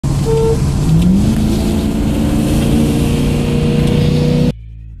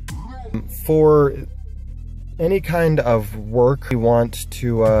for any kind of work we want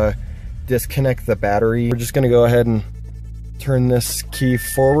to disconnect the battery, we're just gonna go ahead and turn this key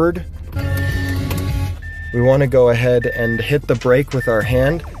forward. We want to go ahead and hit the brake with our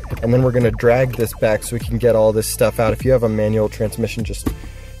hand, and then we're going to drag this back so we can get all this stuff out. If you have a manual transmission, just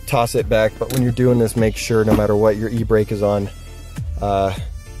toss it back, but when you're doing this, make sure no matter what, your e-brake is on,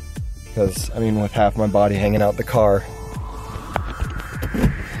 because I mean, with half my body hanging out the car,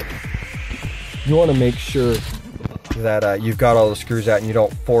 you want to make sure that you've got all the screws out and you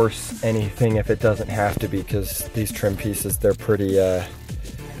don't force anything if it doesn't have to be, because these trim pieces, they're pretty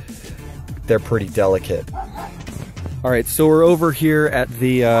delicate. All right, so we're over here at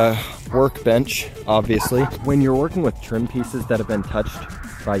the workbench, obviously. When you're working with trim pieces that have been touched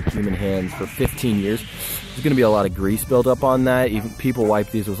by human hands for 15 years, there's gonna be a lot of grease buildup on that. Even people wipe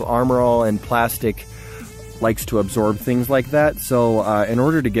these with Armor All, and plastic likes to absorb things like that. So in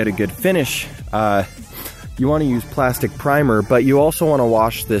order to get a good finish, you want to use plastic primer, but you also want to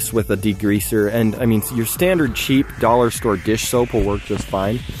wash this with a degreaser. And I mean, your standard cheap dollar store dish soap will work just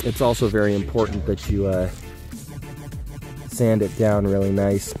fine. It's also very important that you sand it down really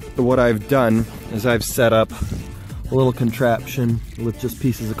nice. What I've done is I've set up a little contraption with just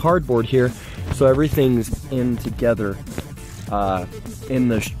pieces of cardboard here, so everything's in together in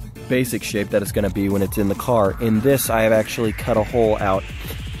the basic shape that it's going to be when it's in the car. In this, I have actually cut a hole out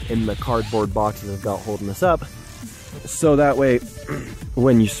in the cardboard boxes I've got holding this up, so that way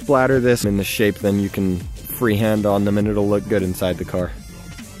when you splatter this in the shape, then you can freehand on them and it'll look good inside the car.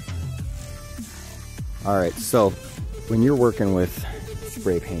 Alright, so when you're working with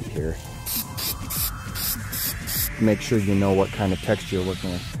spray paint here, make sure you know what kind of texture you're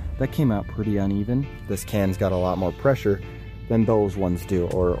working with. That came out pretty uneven. This can's got a lot more pressure than those ones do,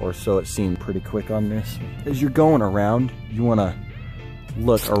 or so it seemed pretty quick on this. As you're going around, you want to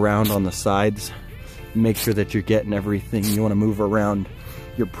look around on the sides, make sure that you're getting everything. You want to move around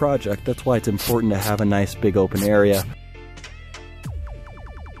your project. That's why it's important to have a nice big open area.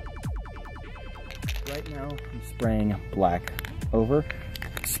 Right now I'm spraying black over.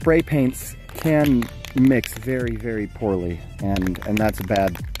 Spray paints can mix very, very poorly, and that's a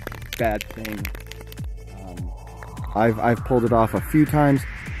bad thing. I've pulled it off a few times,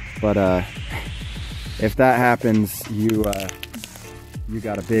 but if that happens, you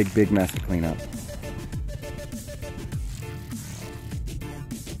got a big mess to clean up.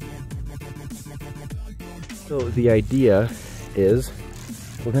 So the idea is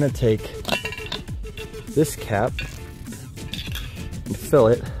we're gonna take this cap and fill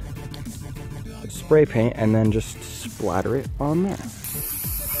it with spray paint and then just splatter it on there.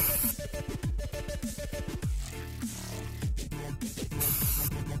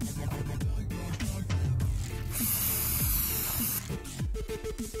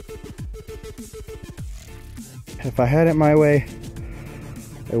 If I had it my way,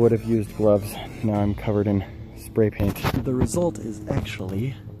 I would have used gloves. Now I'm covered in spray paint. The result is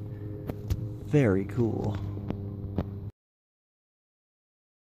actually very cool.